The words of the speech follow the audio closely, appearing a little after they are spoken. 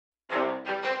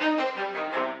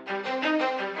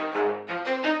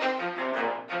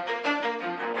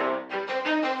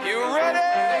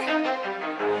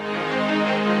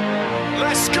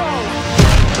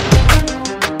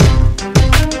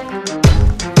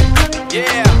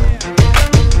Yeah.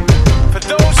 For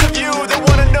those of you that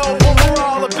wanna know what we're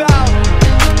all about,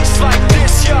 it's like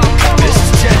this, y'all. This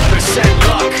is 10%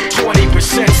 luck,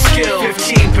 20% skill,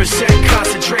 15%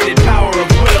 concentrated power of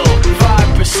will,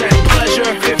 5% pleasure,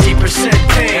 50%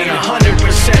 pain, and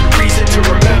 100% reason to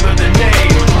remember the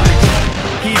name.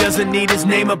 He doesn't need his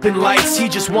name up in lights, he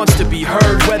just wants to be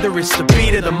heard, whether it's the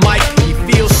beat of the mic. He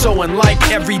feels so unlike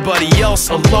everybody else,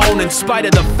 alone, in spite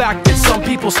of the fact that some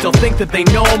people still think that they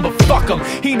know him. But fuck him,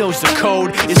 he knows the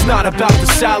code. It's not about the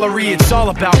salary, it's all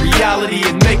about reality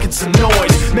and making some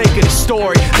noise, making a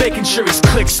story, making sure his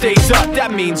click stays up.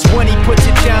 That means when he puts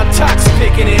it down, Tox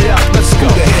picking it up. Let's go.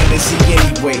 Who the hell is he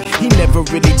anyway? He never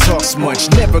really talks much,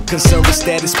 never concerned with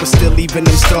status, but still leaving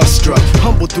him starstruck.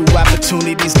 Humble through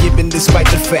opportunities given despite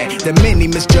the fact that many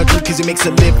misjudge him cause he makes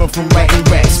a living from writing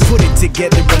raps. Put it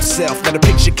together himself, now the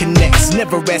picture connects,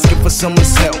 never asking for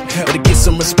someone's help or to get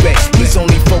some respect. He's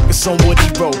only focused on what he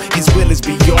wrote, his will is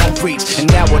beyond reach,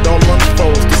 and now it all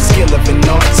unfolds, the skill of an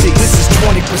artist. This is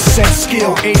 20%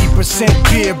 skill, 80%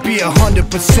 beer, be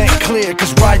 100% clear,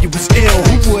 cause Ryu was ill.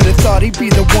 Who would've thought he'd be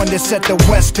the one that set the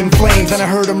West in flames? And I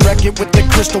heard him wreck it with the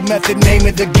crystal method, name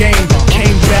of the game.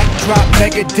 Came back, dropped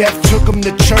Megadeth, took him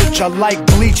to church. I like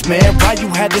Bleach, man, Ryu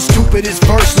had the stupidest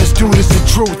verse, let's do this the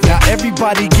truth. Now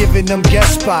everybody giving them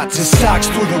guest spots and stocks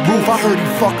through the roof. I heard he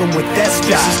fucking with that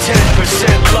stock. This is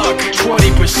 10% luck,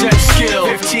 20% skill,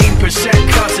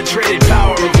 15% concentrated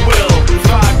power of will,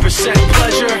 5%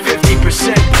 pleasure,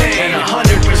 50% pain, and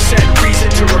 100% reason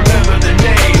to remember the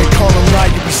name. They call him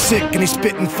Ryu, he's sick and he's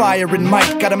spitting fire. And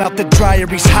Mike got him out the dryer,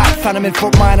 he's hot. Found him in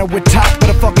Fort Minor with top, but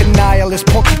a fucking nihilist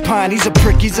porcupine. He's a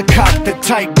prick, he's a cock. The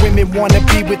type women wanna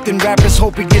be within, rappers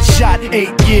hope he gets shot. 8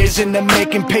 years in the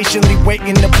making, patiently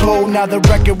waiting to blow. Now the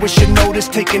record with your notice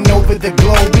taking over the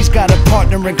globe. He's got a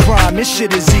partner in crime, his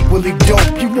shit is equally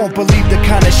dope. You won't believe the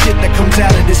kind of shit that comes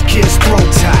out of this kid's throat.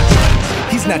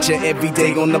 He's not your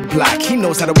everyday on the block. He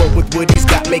knows how to work with what he's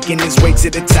got, making his way to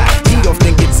the top. He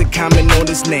often gets a comment on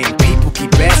his name. People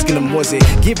keep asking him, was it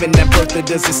given that birth or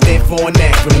does it stand for an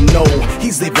acronym? No,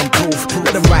 he's living proof.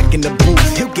 Let him rock in the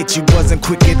booth. He'll get you buzzing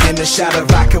quicker than a shot of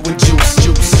vodka with juice.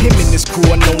 Him and his crew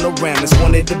are known around as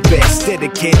one of the best,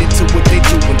 dedicated to what they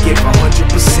do and give 100%.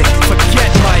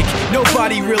 Forget Mike,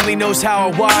 nobody really knows how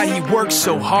or why he works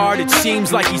so hard. It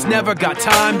seems like he's never got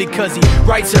time because he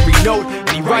writes every note and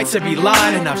he writes every line.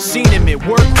 And I've seen him at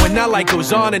work when that light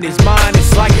goes on in his mind.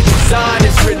 It's like a design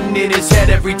is written in his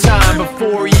head every time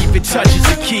before he even touches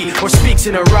a key or speaks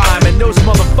in a rhyme. And those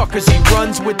motherfuckers he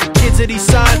runs with, the kids that he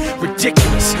signed,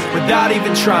 ridiculous, without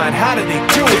even trying. How do they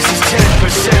do it? This is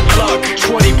 10% luck,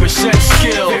 20%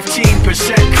 skill,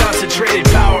 15% concentrated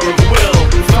power of will,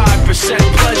 5%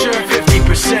 pleasure,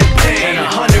 50% pain, and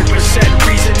 100%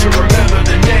 reason to remember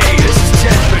the name. This is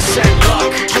 10%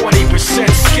 luck, 20%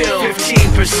 skill,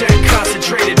 15%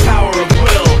 concentrated power of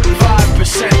will,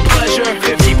 5% pleasure,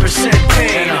 50%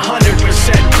 pain, and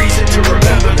 100% reason to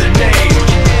remember the name.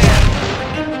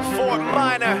 Yeah. Fort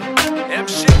Minor.